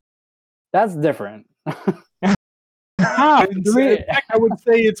Souls. That's different. I would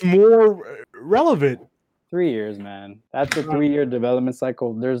say it's more relevant. 3 years, man. That's a 3-year development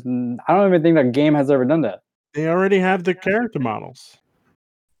cycle. I don't even think that game has ever done that. They already have the character models.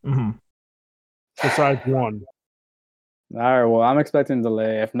 Mm-hmm. Besides one. All right, well, I'm expecting a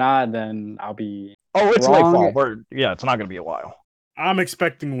delay. If not, then I'll be. Oh, it's Wrong. late fall. It's not going to be a while. I'm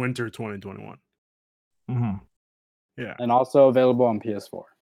expecting winter 2021. Mm-hmm. Yeah. And also available on PS4.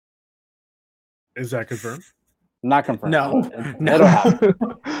 Is that confirmed? Not confirmed. No. It'll happen.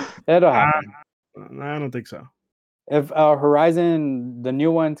 It'll happen. I don't think so. If Horizon, the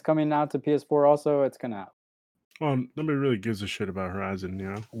new one's coming out to PS4 also, it's going to happen. Well, nobody really gives a shit about Horizon, you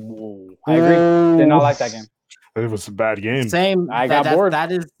know? Whoa. I agree. Did not like that game. It was a bad game. Same. I got bored.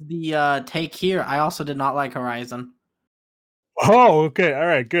 That is the take here. I also did not like Horizon. Oh, okay. All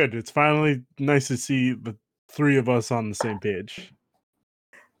right, good. It's finally nice to see the three of us on the same page.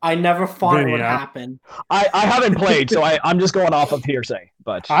 I never thought Vinny, it would happen. I haven't played, so I'm just going off of hearsay.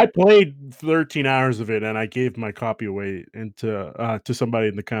 But I played 13 hours of it, and I gave my copy away to somebody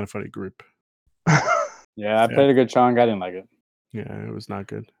in the Kind of Funny group. Yeah, I played a good chunk. I didn't like it. Yeah, it was not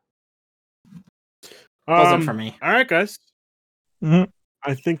good. Wasn't for me. All right, guys. Mhm.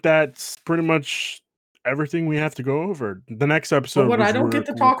 I think that's pretty much everything we have to go over. The next episode. So what? was I don't get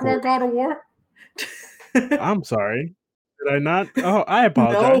to talk about God of War. I'm sorry. Did I not? Oh, I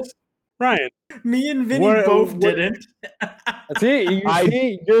apologize. Ryan. Me and Vinny What- both what- didn't. See,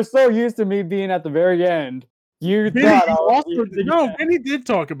 you're so used to me being at the very end. You Vinny, thought you I was also, used to no, get- Vinny did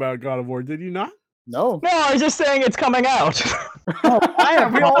talk about God of War, did you not? No. no, I was just saying it's coming out. I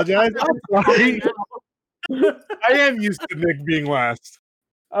apologize. I'm sorry. I am used to Nick being last.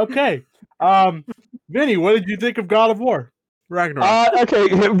 Okay. Vinny, what did you think of God of War? Ragnarok. Okay,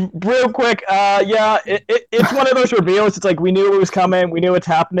 real quick. It's one of those reveals. It's like we knew it was coming. We knew it's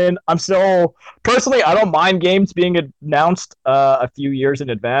happening. I'm still personally, I don't mind games being announced a few years in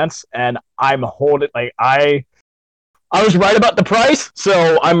advance, and I'm holding like I was right about the price,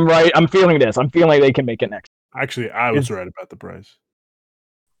 so I'm right. I'm feeling this. I'm feeling like they can make it next. Actually, I was right about the price.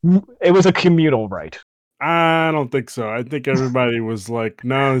 It was a communal right. I don't think so. I think everybody was like,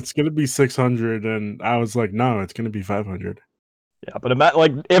 "No, it's gonna be 600," and I was like, "No, it's gonna be 500." Yeah, but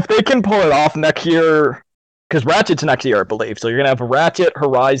like if they can pull it off next year, because Ratchet's next year, I believe. So you're gonna have Ratchet,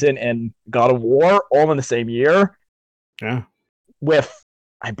 Horizon, and God of War all in the same year. Yeah. With,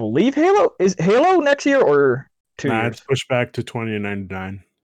 I believe Halo is Halo next year or 2 Nah, years. it's pushed back to 2099.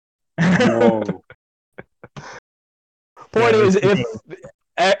 Whoa. Point Yeah, is, they-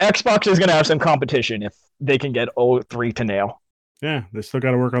 if Xbox is gonna have some competition if they can get 03 to nail. yeah, they still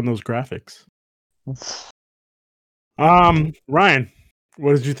got to work on those graphics. Ryan,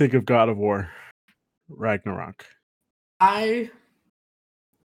 what did you think of God of War Ragnarok? I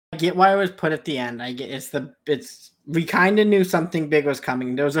get why it was put at the end. I get it's we kind of knew something big was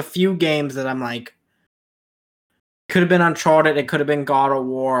coming. There was a few games that I'm like, could have been Uncharted, it could have been God of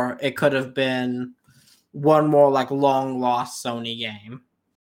War, it could have been one more like long lost Sony game.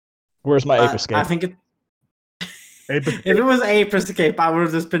 Where's my Ape I Escape? think it, Ape if it was Ape Escape, I would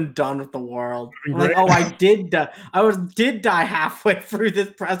have just been done with the world. I'm like, Great. oh, I did die halfway through this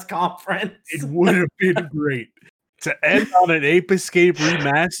press conference. It would have been great to end on an Ape Escape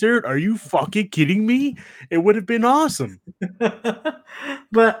remastered. Are you fucking kidding me? It would have been awesome.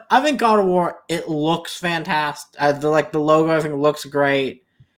 But I think God of War, it looks fantastic. The logo, I think looks great.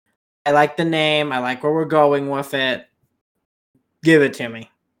 I like the name. I like where we're going with it. Give it to me.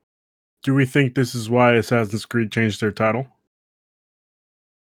 Do we think this is why Assassin's Creed changed their title?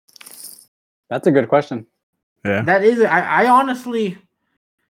 That's a good question. Yeah. That is, I honestly,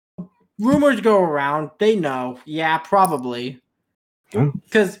 rumors go around. They know. Yeah, probably. Yeah.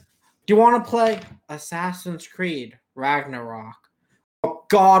 Because do you want to play Assassin's Creed Ragnarok? Or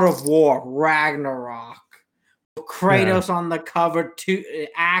God of War Ragnarok? Kratos on the cover, two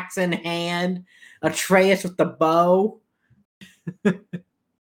axe in hand, Atreus with the bow. It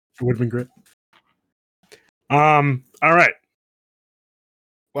would have been great. All right.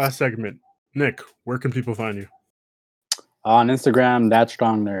 Last segment. Nick, where can people find you? On Instagram, that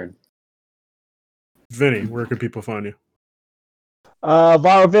strong nerd. Vinny, where can people find you?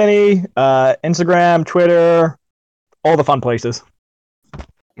 Viral Vinny, Instagram, Twitter, all the fun places.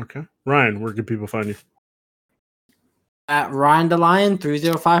 Okay. Ryan, where can people find you? At Ryan DeLion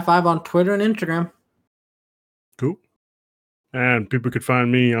 3055 on Twitter and Instagram. Cool. And people could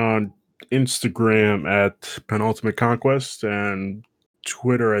find me on Instagram at Penultimate Conquest and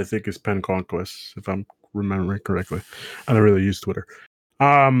Twitter, I think, is Pen Conquest, if I'm remembering correctly. I don't really use Twitter.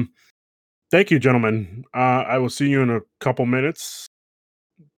 Thank you, gentlemen. I will see you in a couple minutes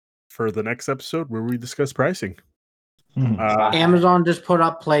for the next episode where we discuss pricing. Amazon just put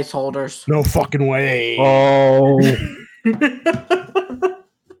up placeholders. No fucking way. Oh,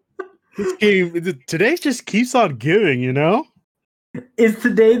 This game today just keeps on giving, you know? Is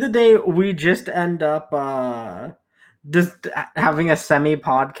today the day we just end up just having a semi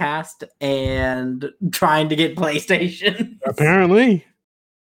podcast and trying to get PlayStation? Apparently.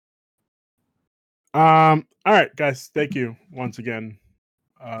 All right, guys. Thank you once again.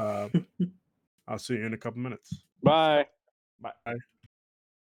 I'll see you in a couple minutes. Bye. Bye.